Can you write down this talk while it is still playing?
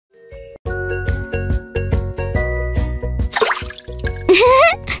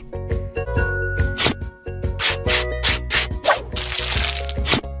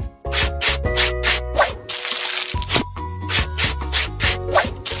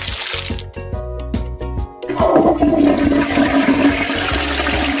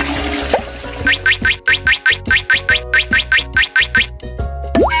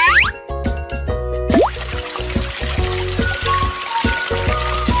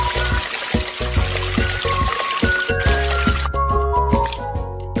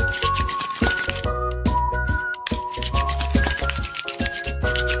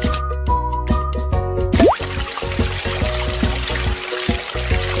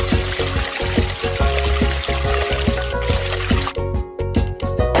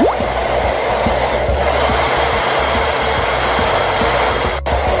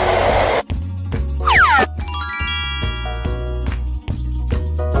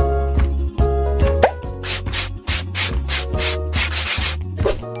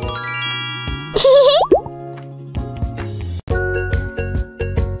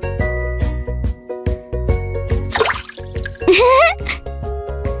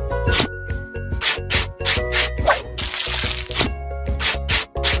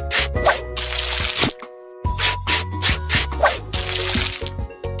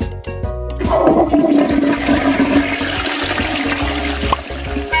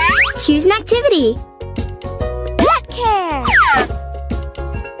Choose an activity. Pet care.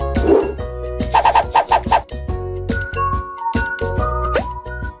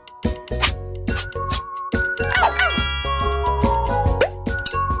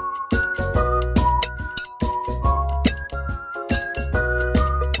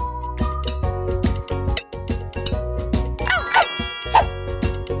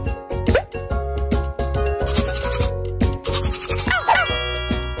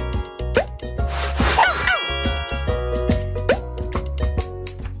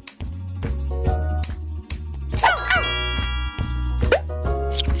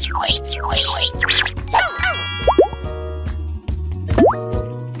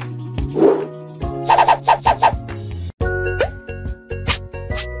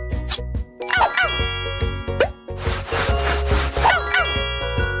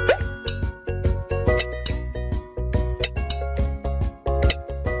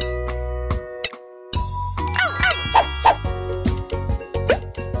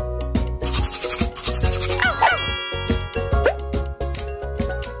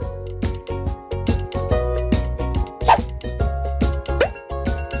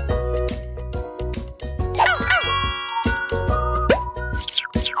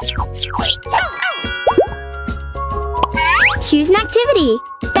 Choose an activity.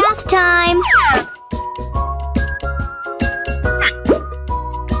 Bath time.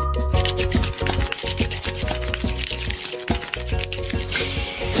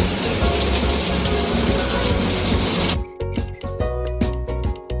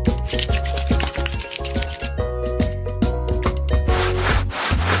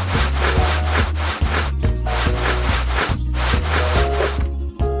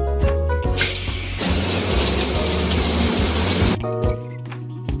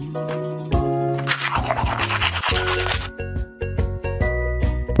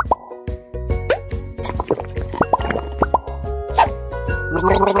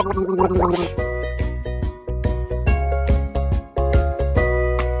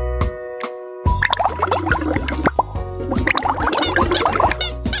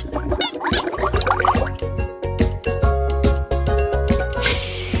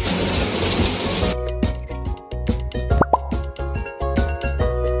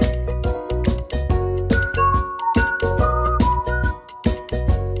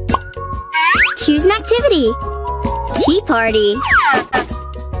 Choose an activity. Tea party.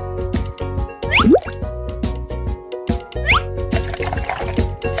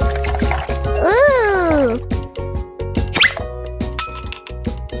 Ooh!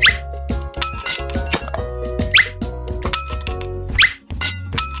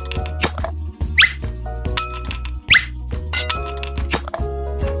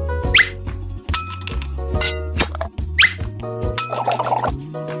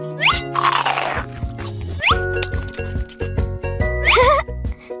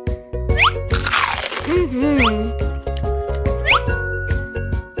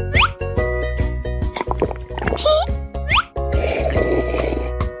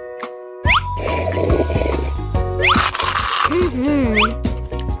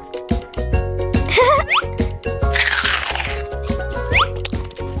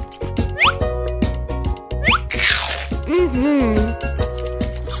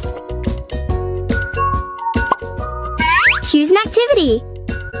 activity.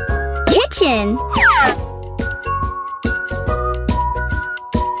 Kitchen.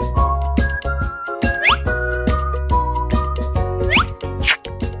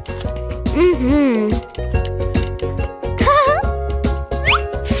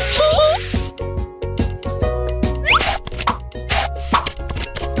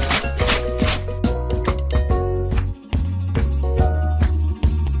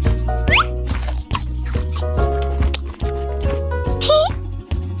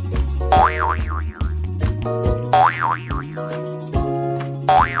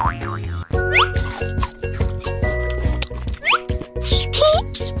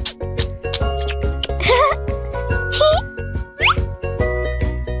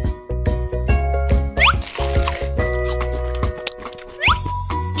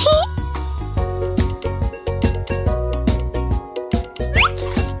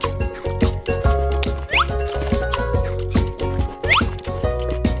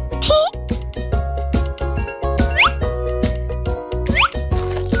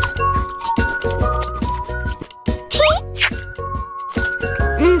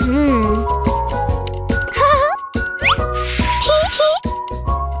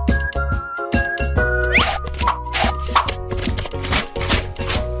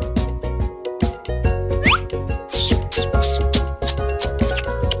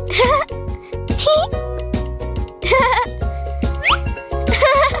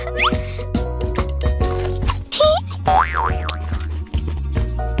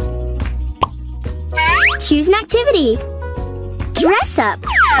 Choose an activity. Dress up.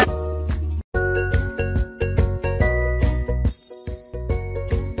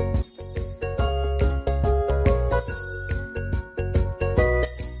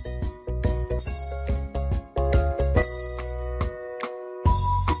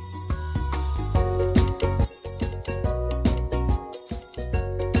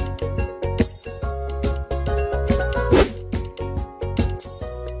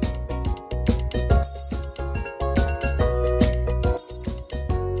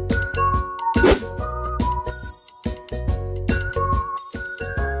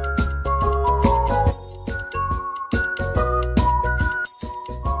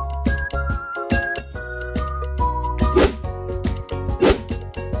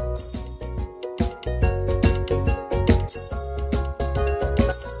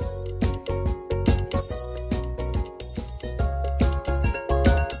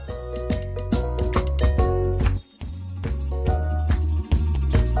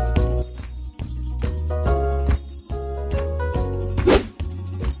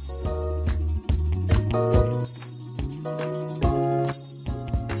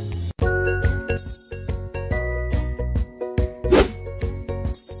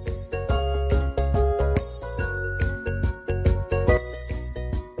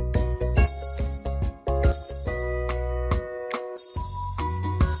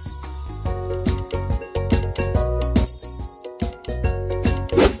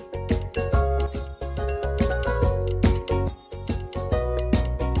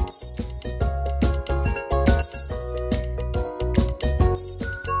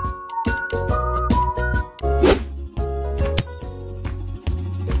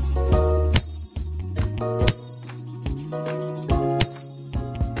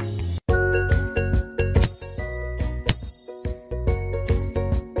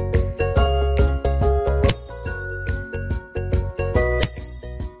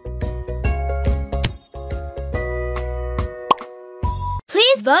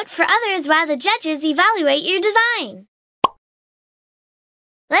 Please vote for others while the judges evaluate your design.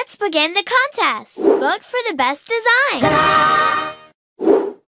 Let's begin the contest. Vote for the best design. Ta-da!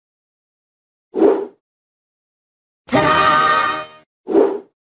 Ta-da!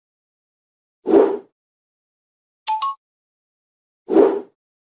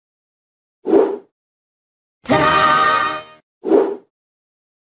 Ta-da!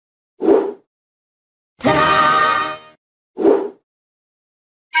 Ta-da!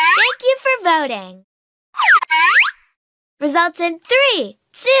 Thank you for voting. Results in 3,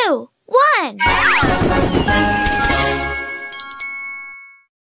 2, 1.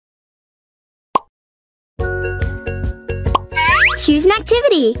 Choose an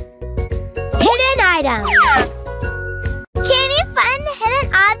activity. Hidden item. Can you find the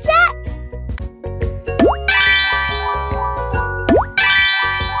hidden object?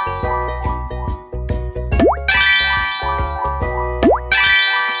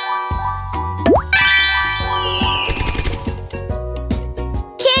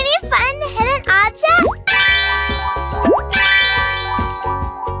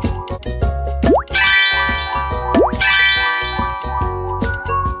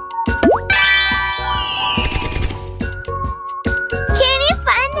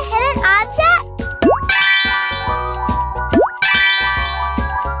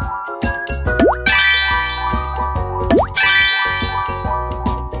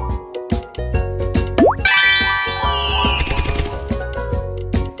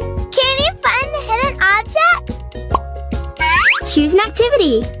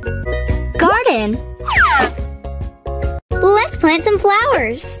 activity. Garden. Let's plant some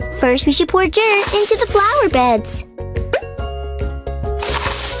flowers. First, we should pour dirt into the flower beds.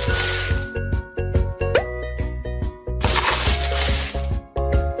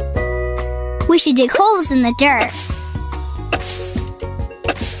 We should dig holes in the dirt.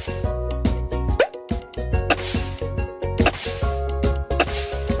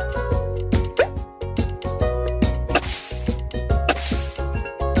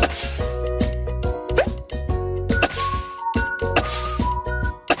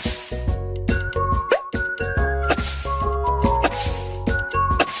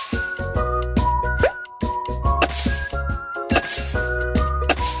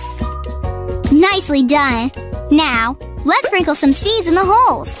 Nicely done. Now, let's sprinkle some seeds in the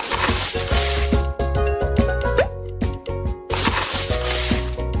holes.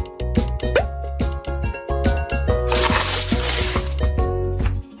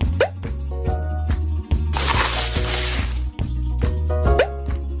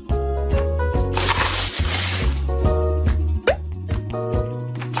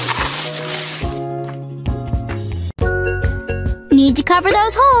 Need to cover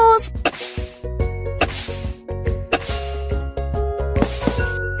those holes.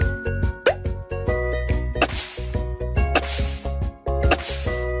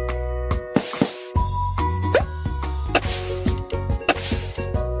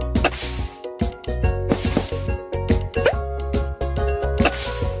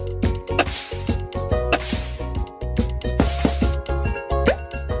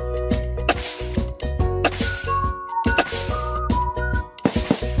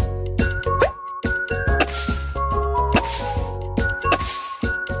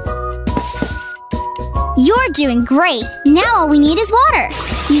 You're doing great! Now all we need is water.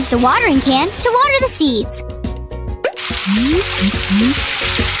 Use the watering can to water the seeds.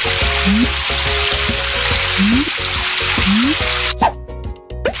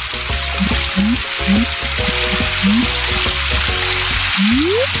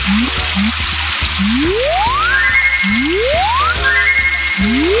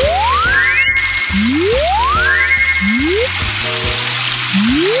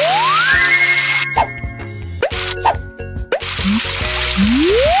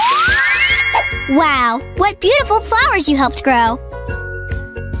 Wow, what beautiful flowers you helped grow!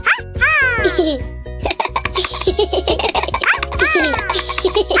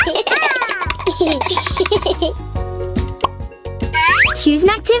 Choose an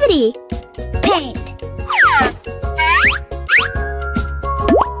activity. Paint.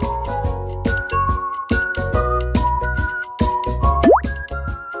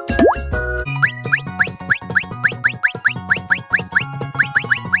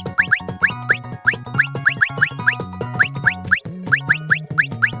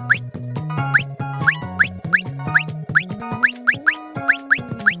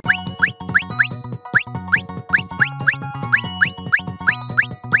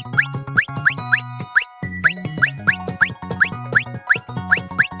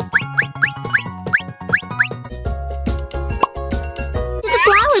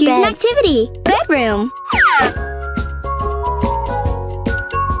 Choose an activity. Bedroom.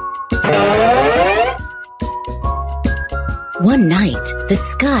 One night, the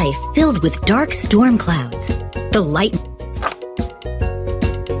sky filled with dark storm clouds. The light...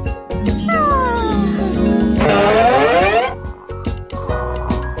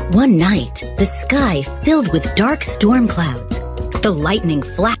 One night, the sky filled with dark storm clouds. The lightning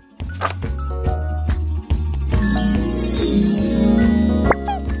flashed.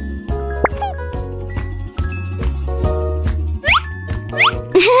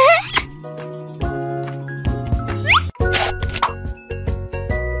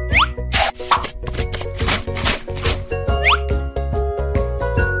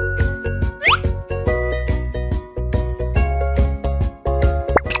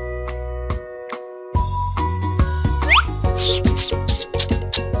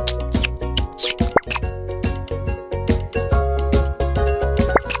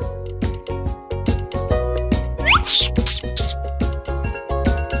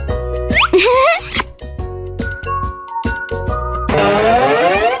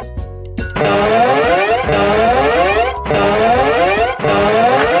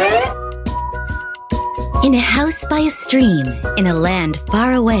 In a house by a stream, in a land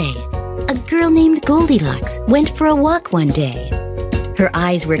far away, a girl named Goldilocks went for a walk one day. Her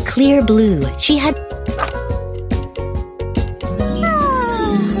eyes were clear blue. She had...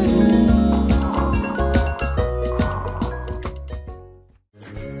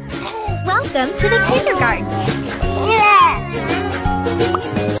 Welcome to the kindergarten.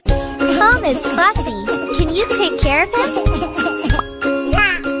 is fussy. Can you take care of him?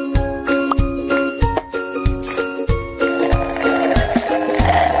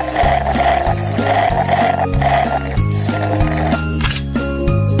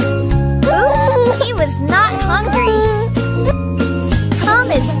 Oops, he was not hungry.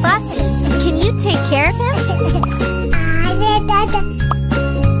 Tom is fussy. Can you take care of him?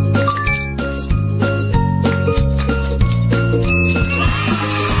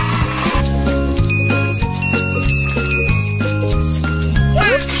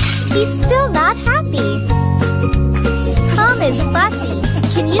 He's still not happy. Tom is fussy.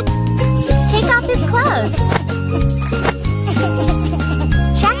 Can you take off his clothes?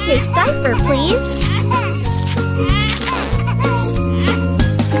 Check his diaper, please.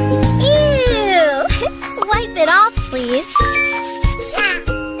 Ew! Wipe it off, please.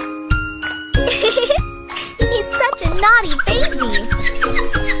 He's such a naughty baby.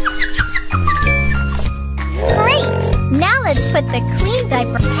 Great! Now let's put the clean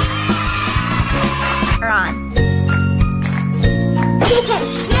diaper on.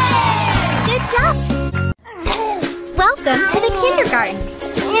 Good job! Welcome to the kindergarten.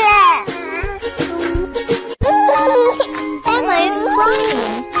 Emma is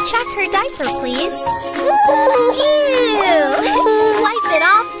crying. Check her diaper, please. Ew! Wipe it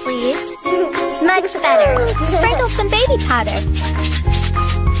off, please. Much better. Sprinkle some baby powder.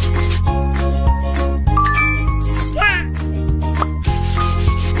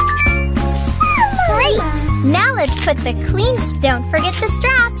 Great! Now let's put the clean... Don't forget the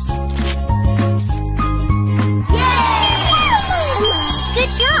straps.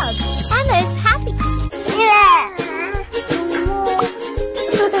 Good job! Emma is happy.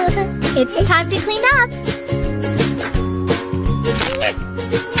 It's time to clean up.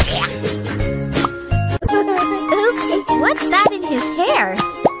 Oops, what's that in his hair?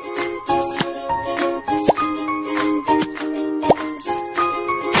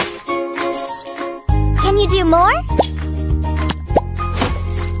 Can you do more?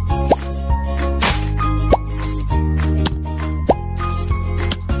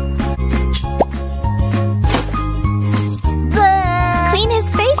 Clean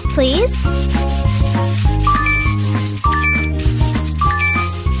his face, please.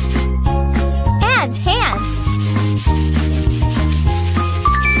 And hands.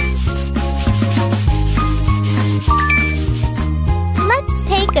 Let's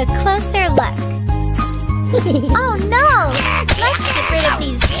take a closer look. Oh no! Let's get rid of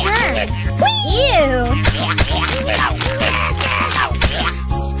these germs. Ew!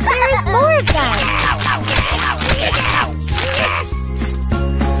 There's more of them.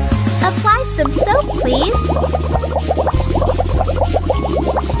 Apply some soap, please.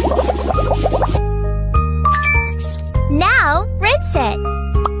 Now, rinse it.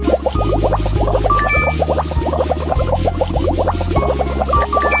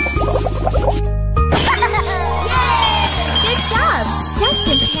 Good job!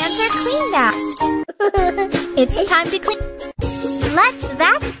 Justin's hands are clean now. It's time to clean. Let's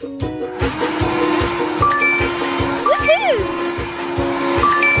vacuum. Woohoo!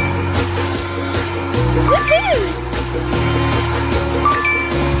 Woohoo!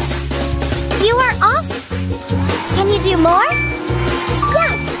 You are awesome! Can you do more?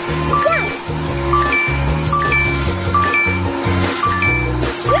 Yes! Yes!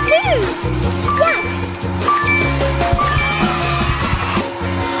 Woohoo! Yes!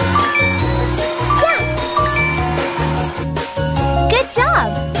 Yes! Good job!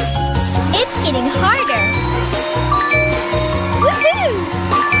 It's getting harder! Woohoo!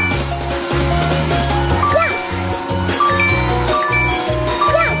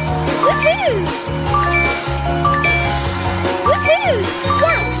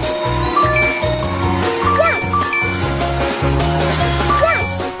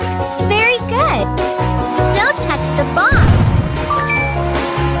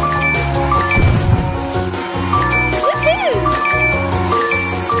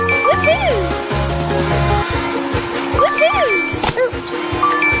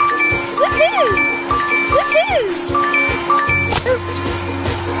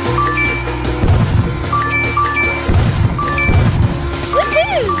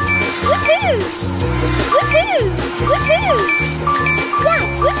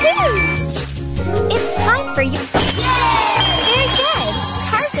 It's time for you. Very good.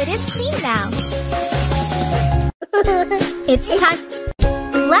 Carpet is clean now. It's time.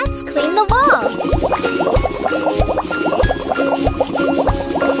 Let's clean the wall.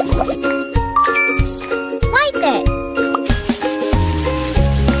 Wipe it.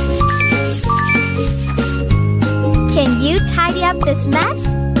 Can you tidy up this mess?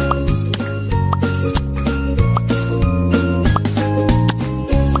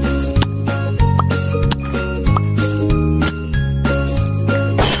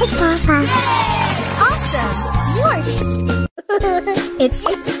 It's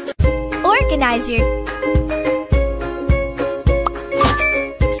organize your...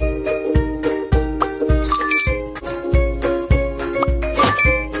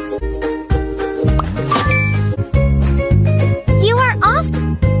 You are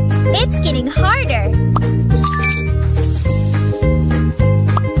awesome! It's getting harder!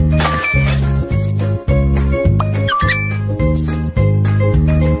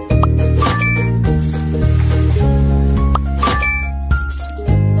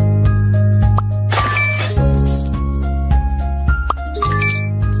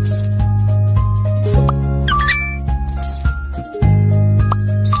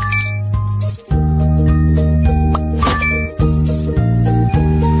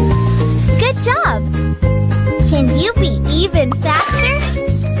 Can you be even faster?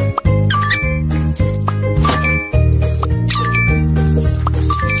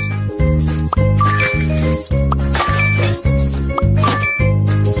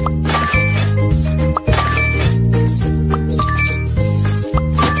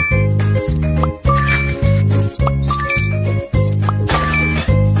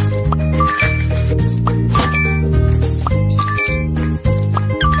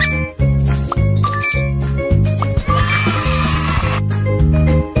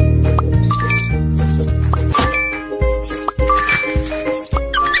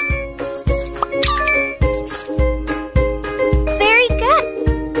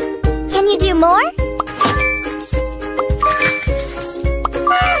 More?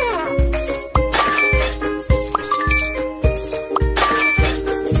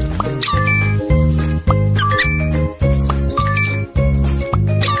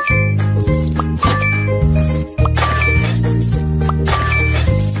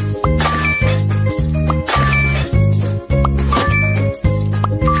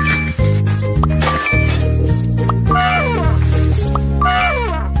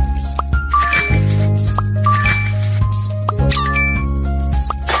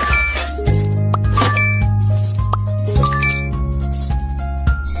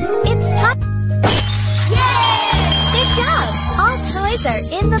 Are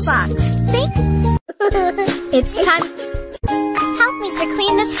in the box. Think? It's time. Help me to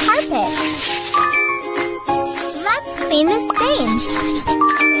clean this carpet. Let's clean this stain.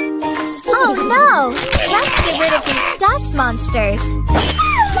 Oh no! Let's get rid of these dust monsters.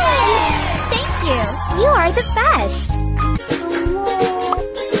 Thank you. You are the best.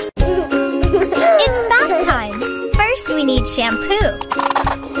 It's bath time. First we need shampoo.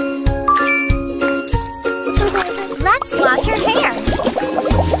 Let's wash your hair.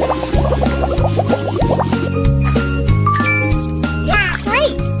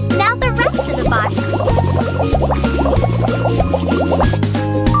 Great! Now the rest of the body.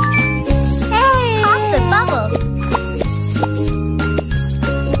 Pop the bubbles.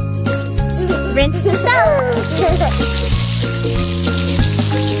 Rinse the soap.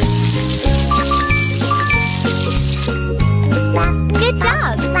 Good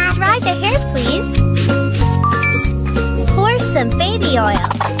job! Dry the hair, please. Pour some baby oil.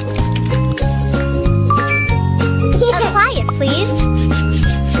 Apply it, please.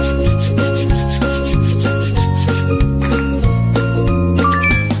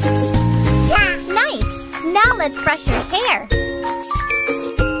 Nice! Now let's brush your hair.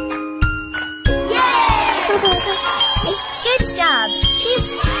 Good job!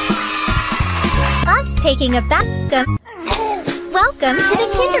 Loves taking a bath. Welcome to the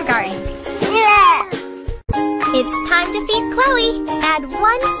kindergarten. It's time to feed Chloe. Add 1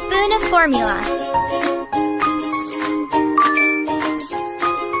 spoon of formula.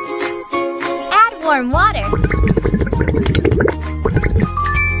 Add warm water.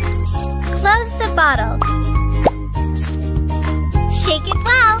 Close the bottle. Shake it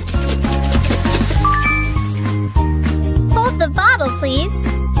well. Hold the bottle, please.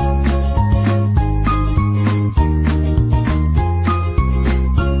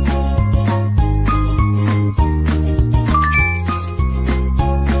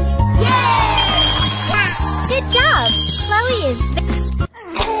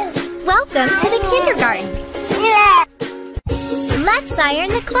 Welcome to the kindergarten. Let's iron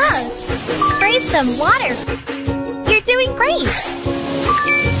the clothes. Spray some water. You're doing great.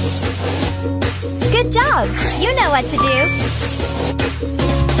 Good job. You know what to do.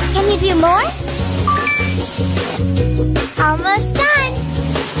 Can you do more? Almost done.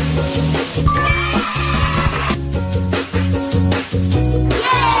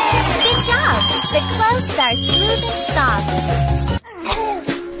 Good job. The clothes are smooth and soft.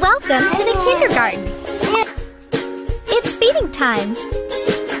 Welcome to the kindergarten. It's feeding time.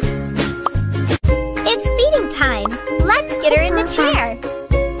 It's feeding time. Let's Let's get her in the chair.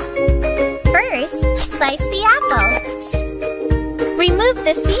 First, slice the apple. Remove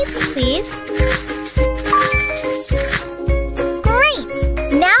the seeds, please. Great!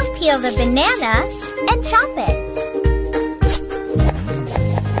 Now peel the banana and chop it.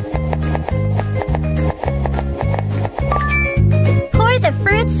 Pour the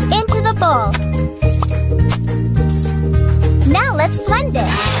fruits into the bowl. Now let's blend it.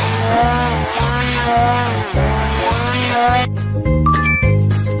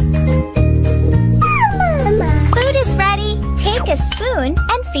 Food is ready. Take a spoon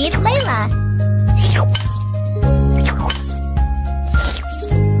and feed Layla.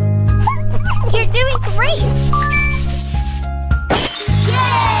 You're doing great!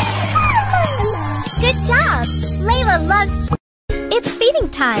 Yay! Good job! Layla loves... It's feeding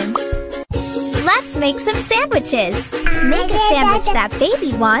time. Let's make some sandwiches. Make a sandwich that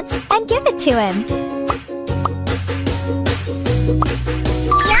baby wants and give it to him.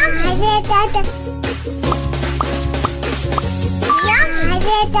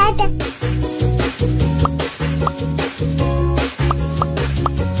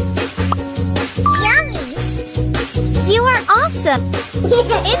 Yummy! You are awesome!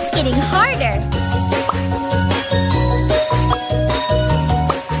 It's getting harder.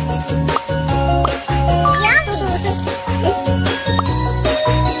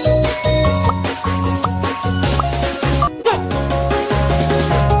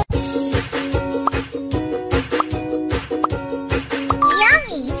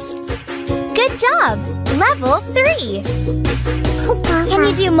 Good job! Level 3! Can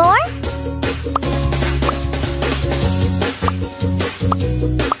you do more?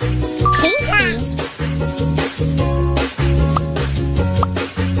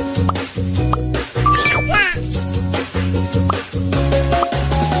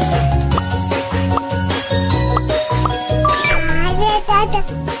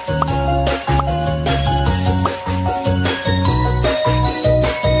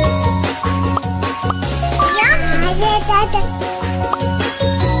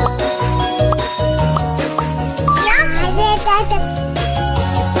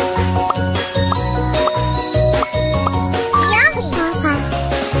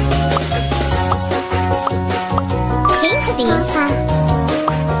 Tasty!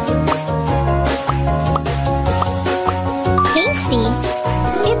 Tasty!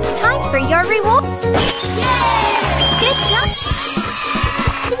 It's time for your reward! Yay! Good job!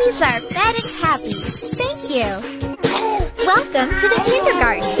 Babies are fed and happy. Thank you! Welcome to the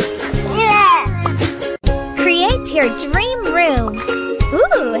kindergarten! Create your dream room!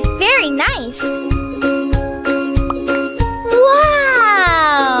 Ooh, very nice!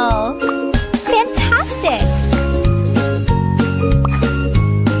 Wow! Fantastic!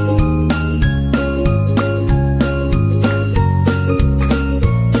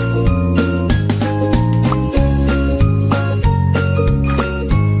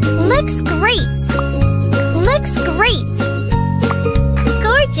 Looks great! Looks great!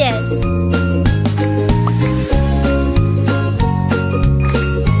 Gorgeous!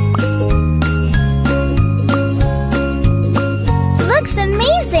 Looks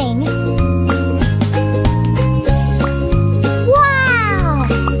amazing! Wow!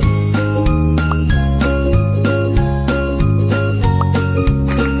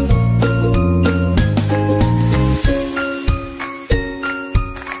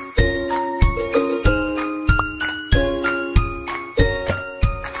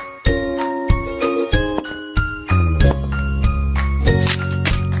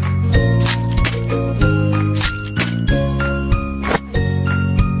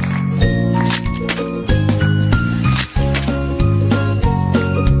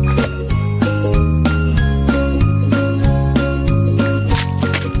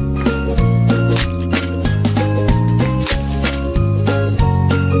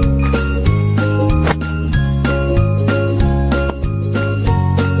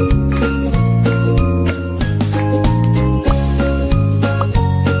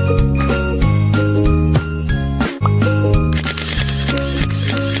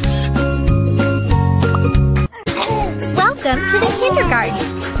 Welcome to the kindergarten.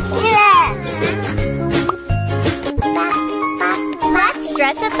 Let's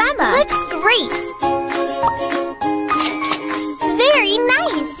dress up Emma. Looks great. Very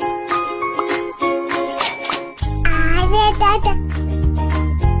nice.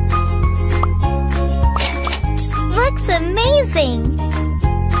 Looks amazing.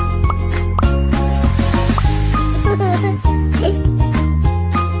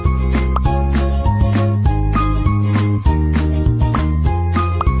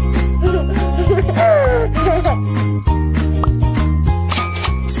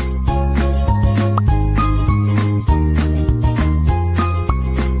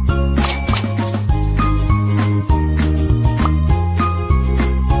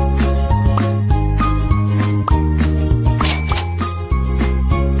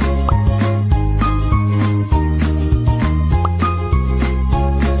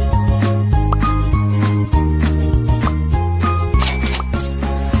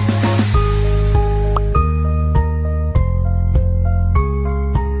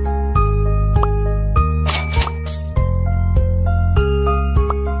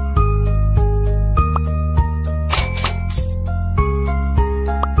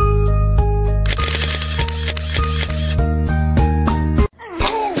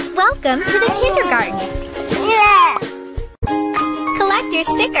 Welcome to the kindergarten. Collect your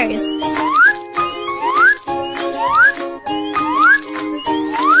stickers.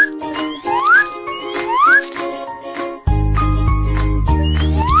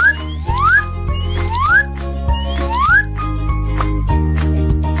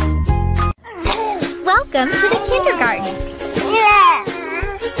 Welcome to the kindergarten.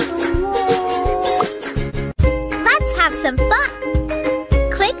 Let's have some fun.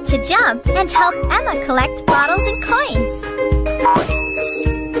 Click to jump and help Emma collect bottles and coins.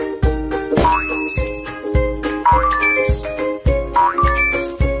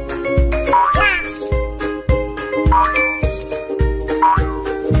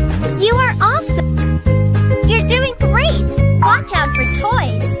 You are awesome. You're doing great. Watch out for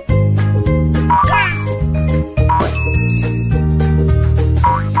toys.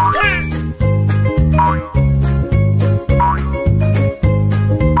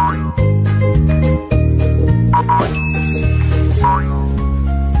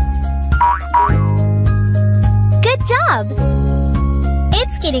 Good job!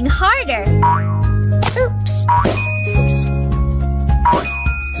 It's getting harder. Oops.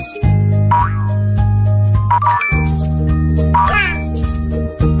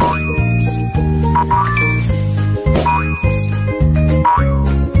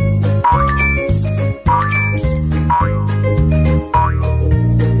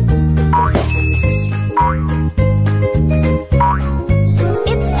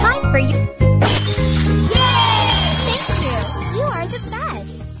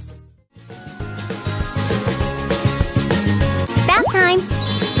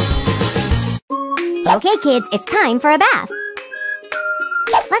 Okay, kids, it's time for a bath.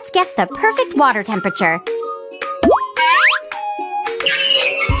 Let's get the perfect water temperature.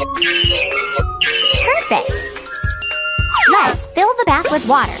 Perfect! Let's fill the bath with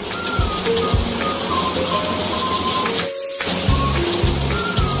water.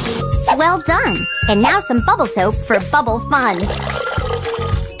 Well done! And now some bubble soap for bubble fun.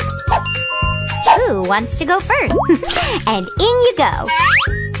 Who wants to go first? And in you go!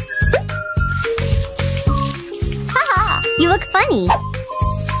 You look funny.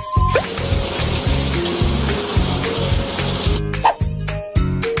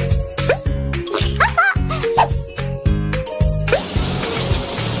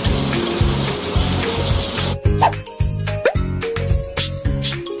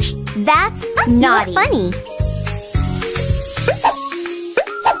 That's naughty. You look funny.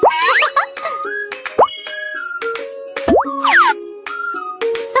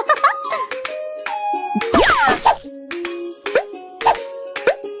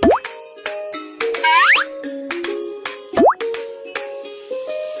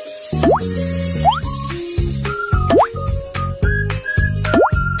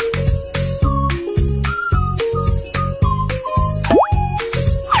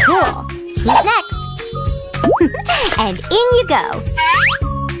 Cool. Who's next? And in you go.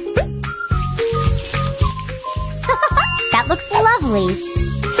 That looks lovely.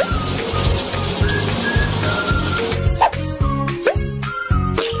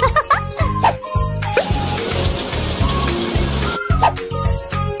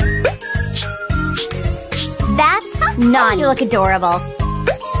 That's naughty. You look adorable.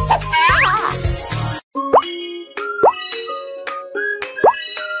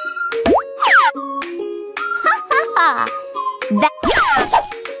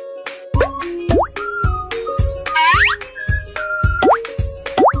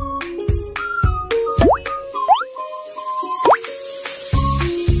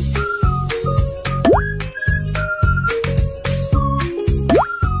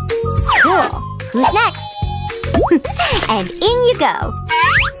 Cool. Who's next? And in you go.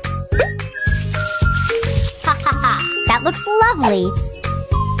 Ha ha ha. That looks lovely.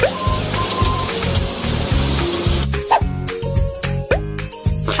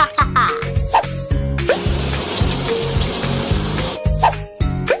 Ha ha ha.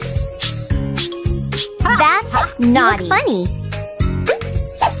 That's naughty. You look funny.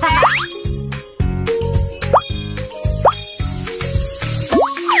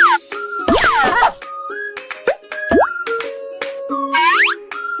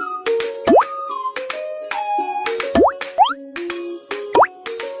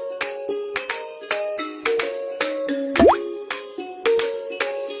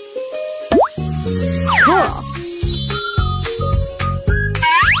 Cool.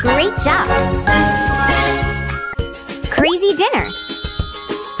 Great job. Crazy dinner.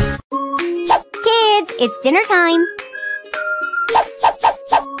 Kids, it's dinner time.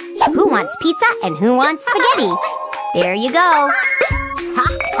 Who wants pizza and who wants spaghetti? There you go. Ha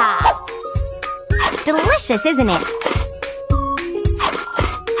ha. delicious, isn't it?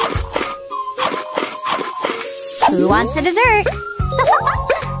 Who wants a dessert?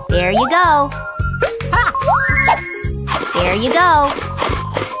 There you go. There you go.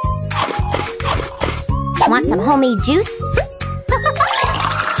 Want some homemade juice?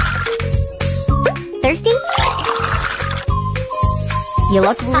 Thirsty? You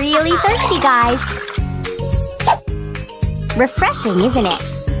look really thirsty, guys. Refreshing, isn't it?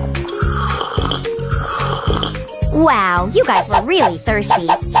 Wow, you guys were really thirsty.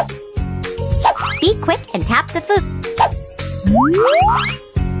 Be quick and tap the food.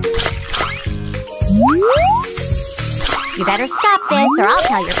 You better stop this or I'll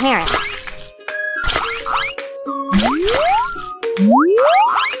tell your parents.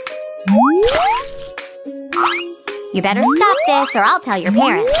 You better stop this or I'll tell your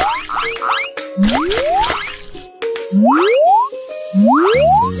parents.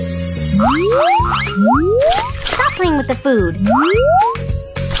 Stop playing with the food.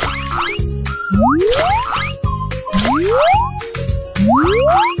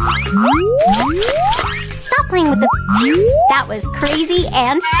 Stop playing with the... That was crazy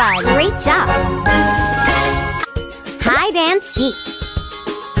and fun. Great job. Hide and seek.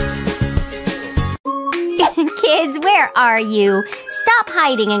 Kids, where are you? Stop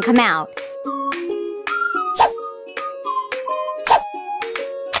hiding and come out.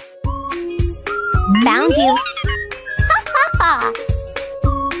 Found you. Ha ha ha.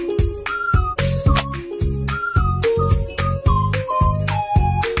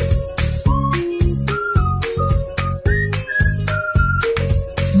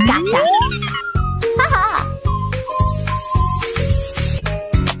 Gotcha. Ha ha.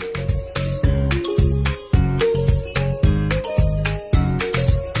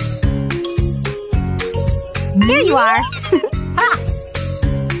 Here you are. Ha.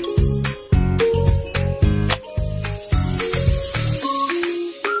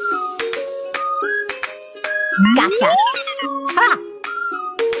 Gotcha. Ha.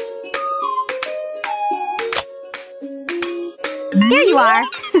 Here you are.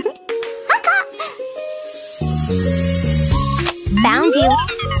 Found you.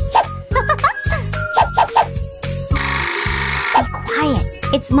 Be quiet.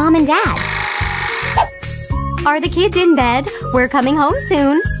 It's Mom and Dad. Are the kids in bed? We're coming home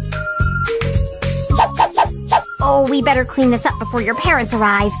soon. Oh, we better clean this up before your parents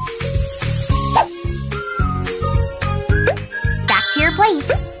arrive. Back to your place.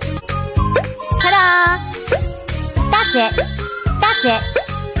 Ta-da! That's it. That's it.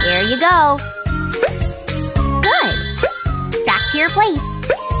 There you go. Good. Back to your place.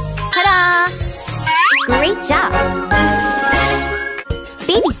 Ta-da! Great job.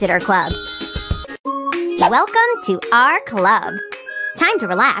 Babysitter Club. Welcome to our club. Time to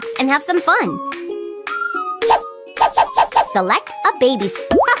relax and have some fun. Select a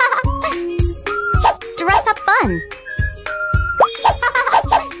babysitter. Dress up fun.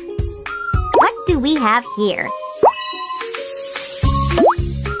 What do we have here?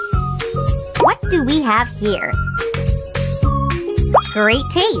 What do we have here? Great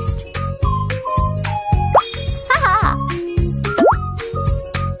taste. Ha-ha.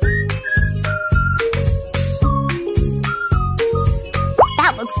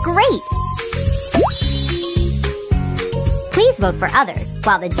 That looks great. Please vote for others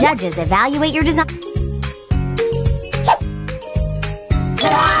while the judges evaluate your design.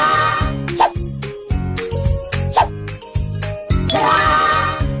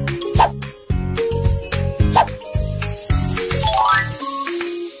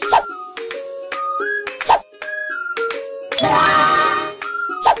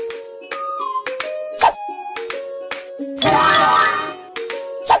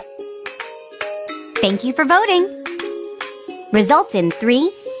 Thank you for voting. Results in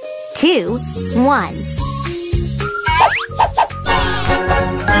 3, 2, 1.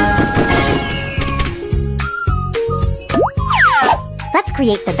 Let's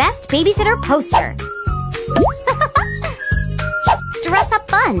create the best babysitter poster. Dress up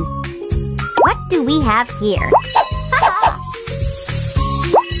fun. What do we have here?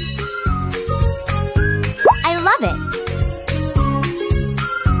 I love it.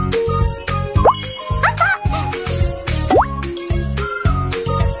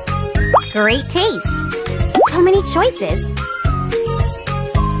 Great taste. So many choices.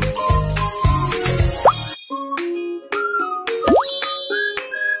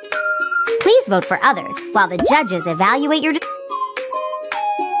 Please vote for others while the judges evaluate your...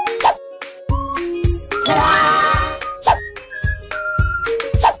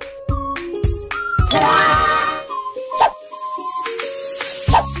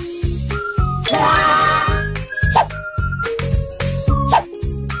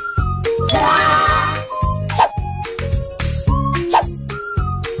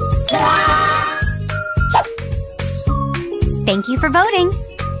 for voting.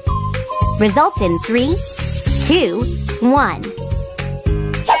 Results in 3, 2, 1.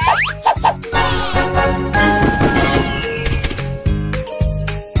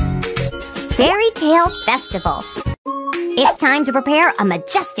 Fairy Tale Festival. It's time to prepare a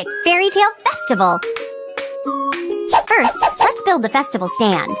majestic fairy tale festival. First, let's build the festival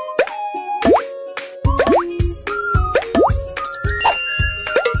stand.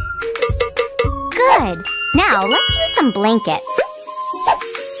 Good. Now, let's use some blankets.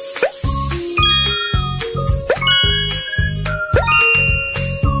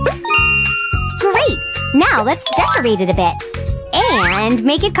 Great! Now, let's decorate it a bit. And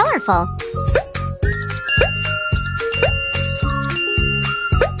make it colorful.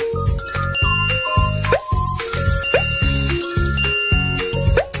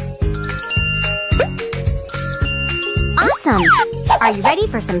 Awesome! Are you ready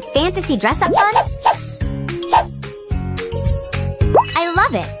for some fantasy dress-up fun? I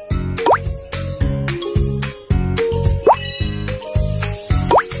love it!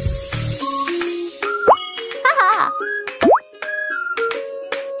 Haha!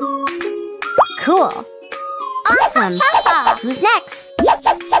 Cool! Awesome! Who's next?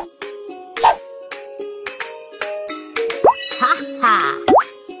 Ha-ha!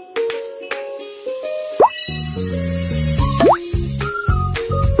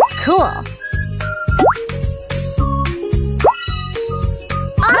 Cool!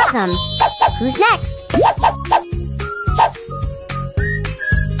 Awesome! Who's next?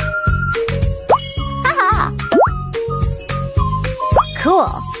 Haha!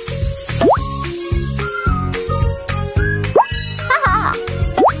 Cool! Haha!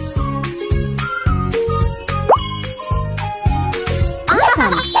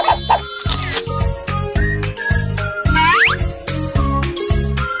 Awesome!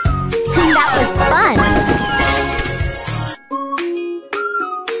 That was fun!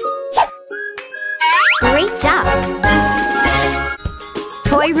 Great job!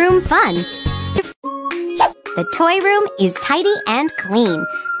 Toy room fun! The toy room is tidy and clean.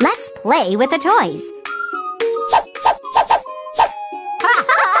 Let's play with the toys.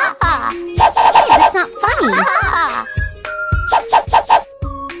 Hey, that's not funny!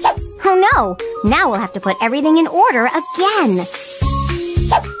 Oh no! Now we'll have to put everything in order again!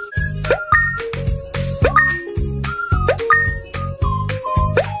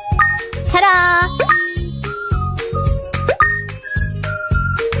 Ta-da!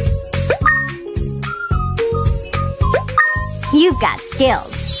 You've got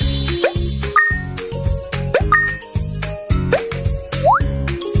skills.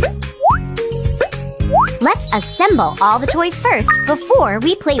 Let's assemble all the toys first before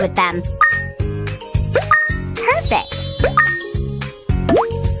we play with them. Perfect!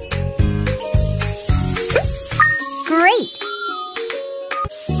 Great!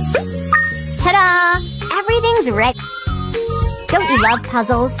 Ta-da! Everything's ready. Don't you love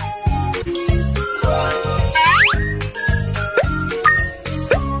puzzles?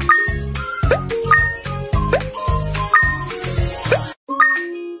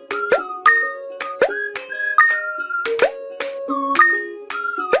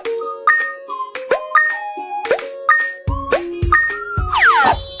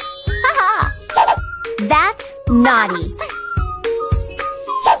 That's naughty.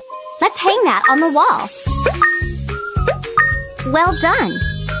 Let's hang that on the wall. Well done.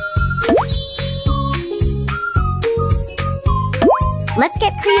 Let's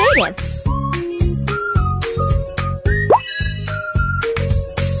get creative.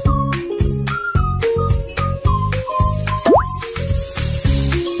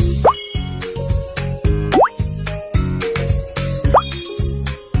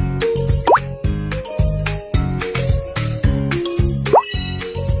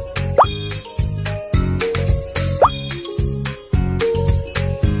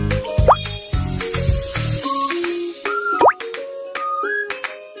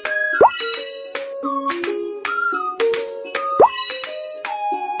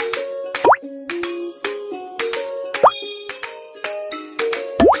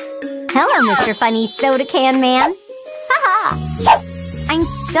 Hello, Mr. Funny Soda Can Man. Haha! I'm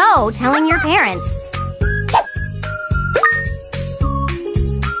so telling your parents.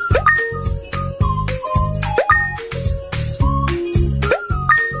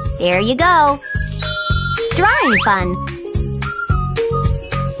 There you go. Drawing fun.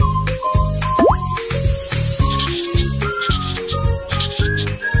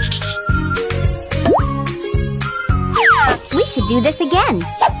 We should do this again.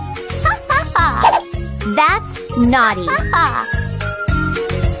 That's naughty.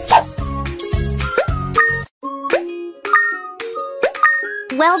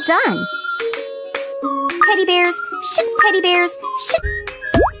 well done. Teddy bears, shoot teddy bears, shoot.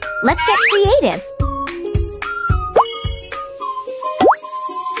 Let's get creative.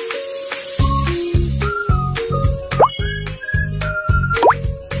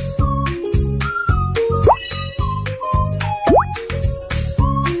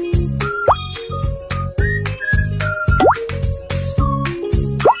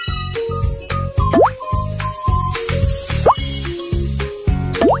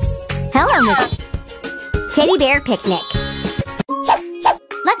 Hello, Miss Teddy Bear Picnic.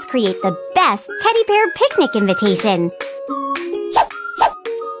 Let's create the best teddy bear picnic invitation.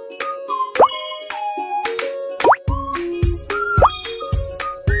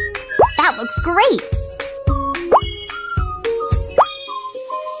 That looks great.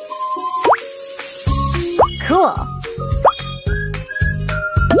 Cool.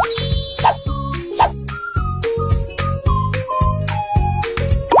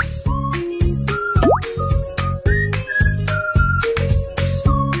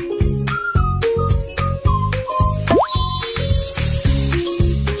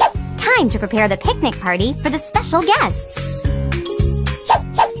 Time to prepare the picnic party for the special guests.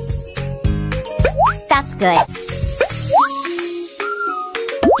 That's good.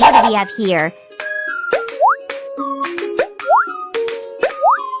 What do we have here?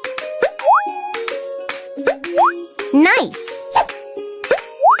 Nice!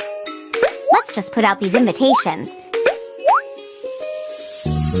 Let's just put out these invitations.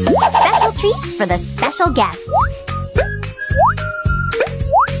 Special treats for the special guests.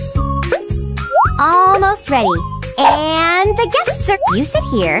 Almost ready. And the guests are... You sit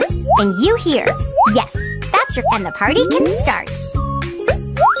here, and you here. Yes, that's your... And the party can start.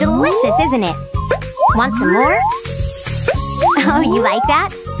 Delicious, isn't it? Want some more? Oh, you like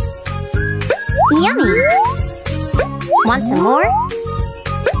that? Yummy. Want some more?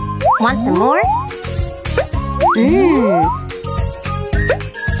 Want some more? Mmm.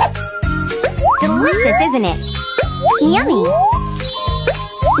 Delicious, isn't it? Yummy.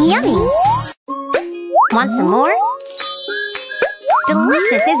 Yummy. Want some more?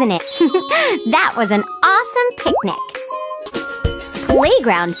 Delicious, isn't it? That was an awesome picnic.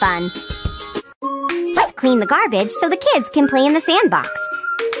 Playground fun. Let's clean the garbage so the kids can play in the sandbox.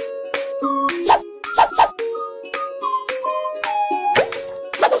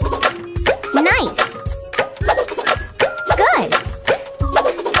 Nice. Good.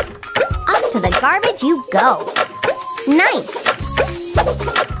 Off to the garbage you go. Nice.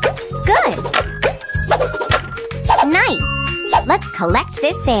 Good. Nice! Let's collect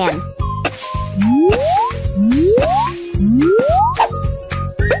this sand.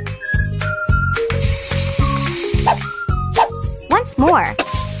 Once more.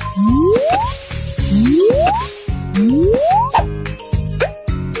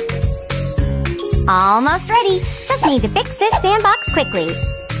 Almost ready. Just need to fix this sandbox quickly.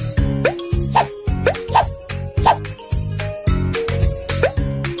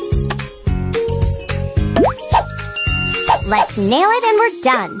 Let's nail it and we're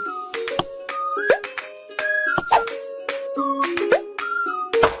done.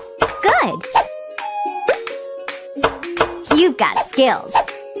 Good. You've got skills.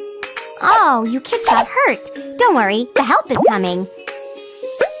 Oh, you kids got hurt. Don't worry, the help is coming.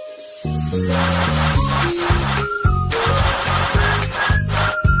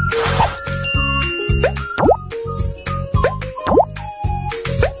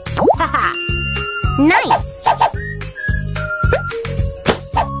 Haha. Nice.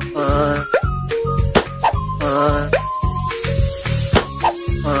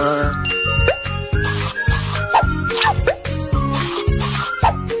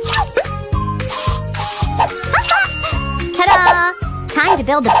 Ta-da! Time to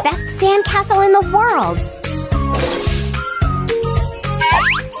build the best sandcastle in the world.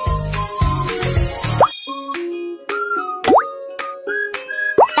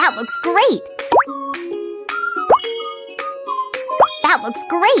 That looks great. That looks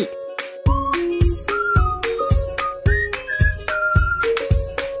great.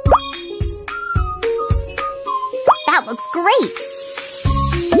 That looks great.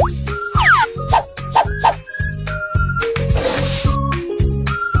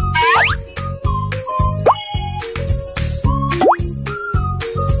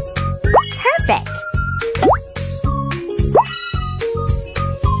 Perfect.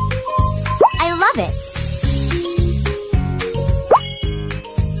 I love it.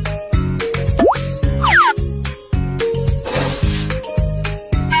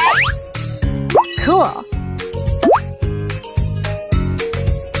 Cool.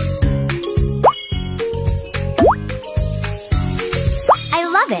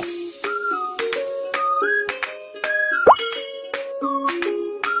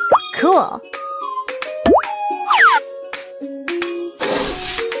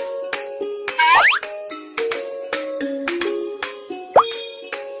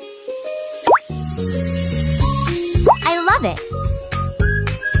 I love it!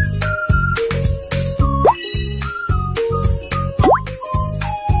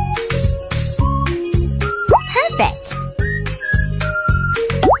 Perfect!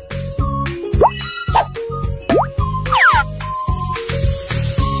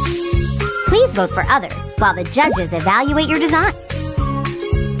 Please vote for others while the judges evaluate your design.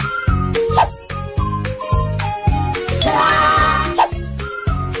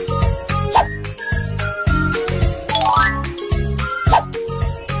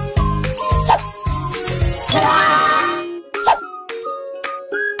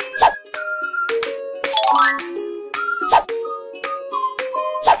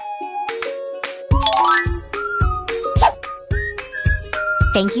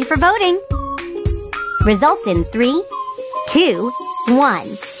 Thank you for voting. Results in 3, 2,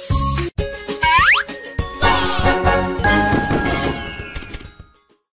 1.